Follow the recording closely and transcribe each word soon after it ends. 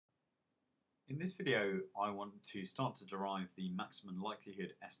In this video, I want to start to derive the maximum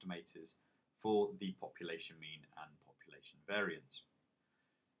likelihood estimators for the population mean and population variance.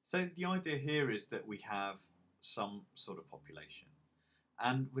 So the idea here is that we have some sort of population,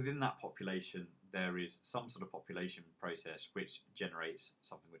 and within that population there is some sort of population process which generates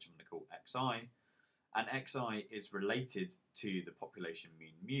something which I'm going to call xi, and xi is related to the population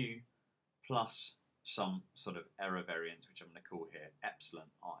mean mu plus some sort of error variance which I'm going to call here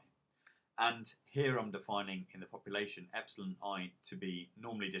epsilon I. And here I'm defining in the population epsilon I to be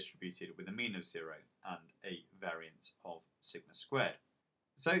normally distributed with a mean of 0 and a variance of sigma squared.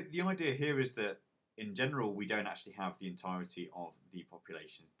 So the idea here is that in general we don't actually have the entirety of the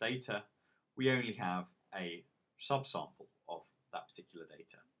population's data, we only have a subsample of that particular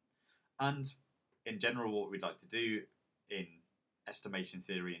data. And in general what we'd like to do in estimation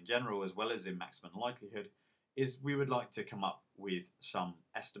theory in general as well as in maximum likelihood is we would like to come up with some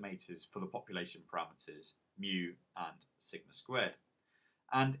estimators for the population parameters mu and sigma squared.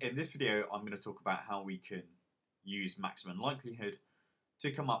 And in this video I'm going to talk about how we can use maximum likelihood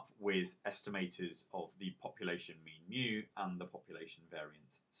to come up with estimators of the population mean mu and the population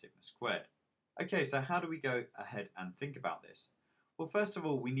variance sigma squared. Okay, so how do we go ahead and think about this? Well, first of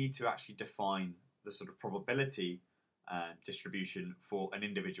all, we need to actually define the sort of probability distribution for an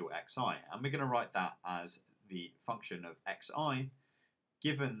individual xi, and we're going to write that as the function of xi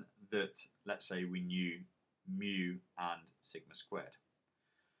given that, let's say, we knew mu and sigma squared.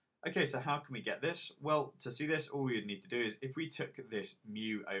 Okay, so how can we get this? Well, to see this, all we would need to do is if we took this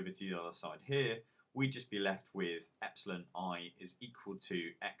mu over to the other side here, we'd just be left with epsilon I is equal to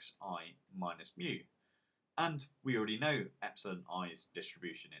xi minus mu. And we already know epsilon I's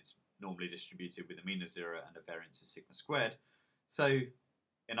distribution. It's normally distributed with a mean of 0 and a variance of sigma squared. So,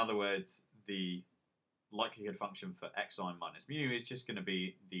 in other words, the likelihood function for xi minus mu is just going to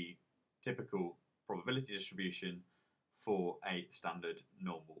be the typical probability distribution for a standard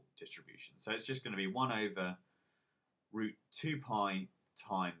normal distribution. So it's just going to be 1 over root 2 pi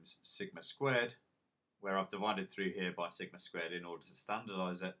times sigma squared, where I've divided through here by sigma squared in order to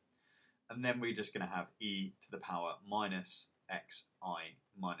standardize it. And then we're just going to have e to the power minus xi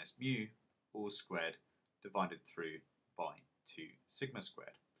minus mu all squared divided through by 2 sigma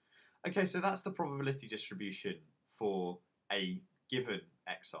squared. Okay, so that's the probability distribution for a given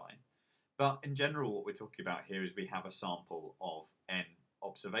xi. But in general, what we're talking about here is we have a sample of n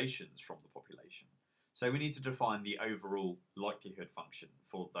observations from the population. So we need to define the overall likelihood function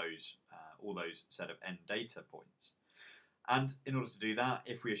for those all those set of n data points. And in order to do that,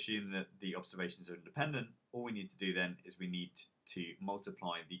 if we assume that the observations are independent, all we need to do then is we need to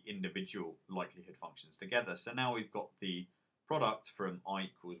multiply the individual likelihood functions together. So now we've got the product from I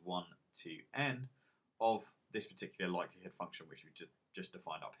equals 1 to n of this particular likelihood function which we just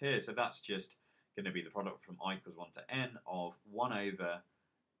defined up here. So that's just going to be the product from I equals 1 to n of 1 over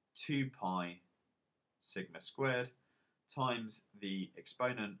 2 pi sigma squared times the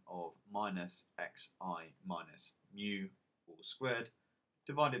exponent of minus xi minus mu all squared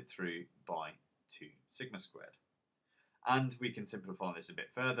divided through by 2 sigma squared. And we can simplify this a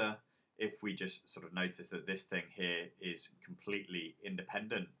bit further if we just sort of notice that this thing here is completely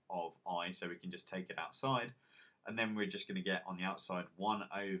independent of I, so we can just take it outside, and then we're just going to get on the outside 1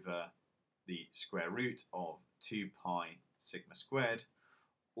 over the square root of 2 pi sigma squared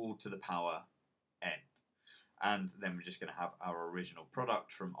all to the power n. And then we're just going to have our original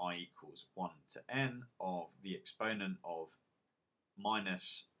product from I equals 1 to n of the exponent of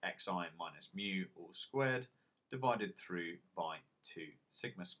minus xi minus mu all squared divided through by 2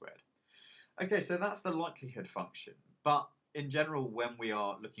 sigma squared. Okay, so that's the likelihood function. But in general, when we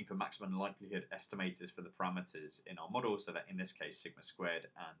are looking for maximum likelihood estimators for the parameters in our model, so that in this case sigma squared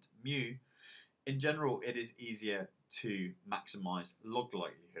and mu, in general it is easier to maximize log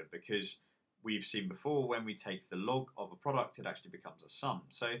likelihood because we've seen before when we take the log of a product it actually becomes a sum.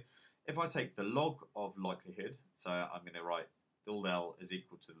 So if I take the log of likelihood, so I'm going to write little L is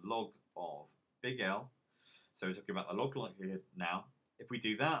equal to the log of big L, so we're talking about the log likelihood now. If we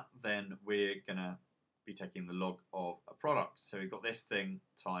do that, then we're going to be taking the log of a product. So we've got this thing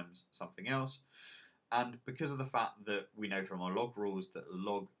times something else. And because of the fact that we know from our log rules that the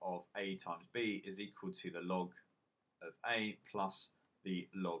log of A times B is equal to the log of A plus the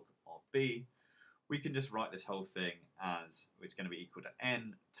log of B, we can just write this whole thing as it's going to be equal to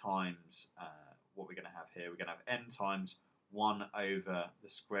n times what we're going to have here. We're going to have n times 1 over the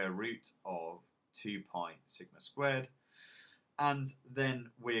square root of 2 pi sigma squared. And then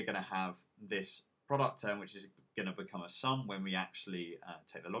we're going to have this product term, which is going to become a sum when we actually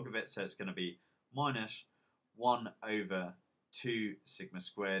take the log of it. So it's going to be minus 1 over 2 sigma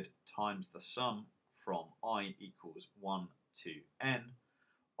squared times the sum from I equals 1 to n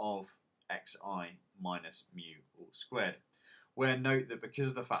of xi minus mu all squared. Where note that because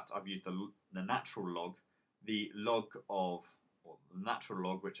of the fact I've used the natural log, the log of, or the natural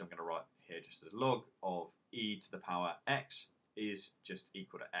log, which I'm going to write here just as log of e to the power x, is just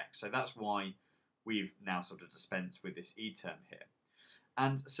equal to x. So that's why we've now sort of dispensed with this e term here.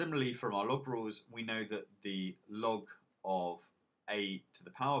 And similarly from our log rules, we know that the log of a to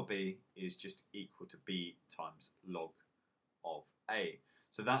the power b is just equal to b times log of a.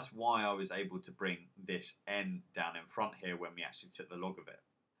 So that's why I was able to bring this n down in front here when we actually took the log of it.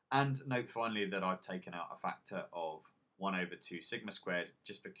 And note finally that I've taken out a factor of 1 over 2 sigma squared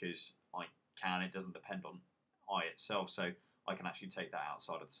just because I can. It doesn't depend on I itself, so I can actually take that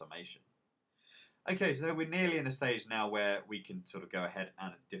outside of the summation. Okay, so we're nearly in a stage now where we can sort of go ahead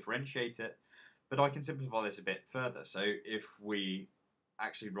and differentiate it, but I can simplify this a bit further. So if we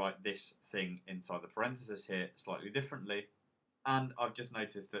actually write this thing inside the parenthesis here slightly differently, and I've just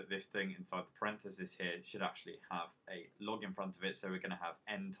noticed that this thing inside the parenthesis here should actually have a log in front of it, so we're going to have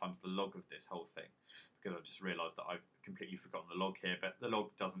n times the log of this whole thing, because I've just realised that I've completely forgotten the log here, but the log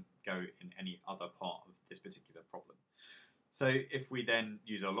doesn't go in any other part of this particular problem. So if we then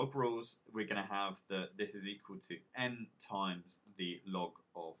use our log rules, we're going to have that this is equal to n times the log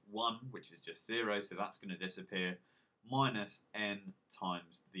of 1, which is just 0, so that's going to disappear, minus n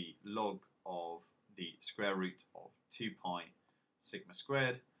times the log of the square root of 2 pi sigma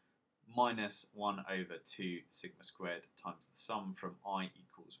squared, minus 1 over 2 sigma squared times the sum from I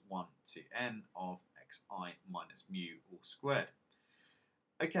equals 1 to n of xi minus mu all squared.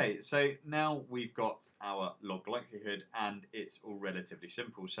 Okay, so now we've got our log likelihood and it's all relatively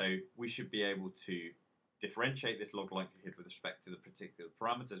simple, so we should be able to differentiate this log likelihood with respect to the particular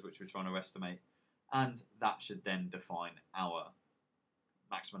parameters which we're trying to estimate, and that should then define our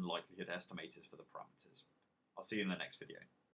maximum likelihood estimators for the parameters. I'll see you in the next video.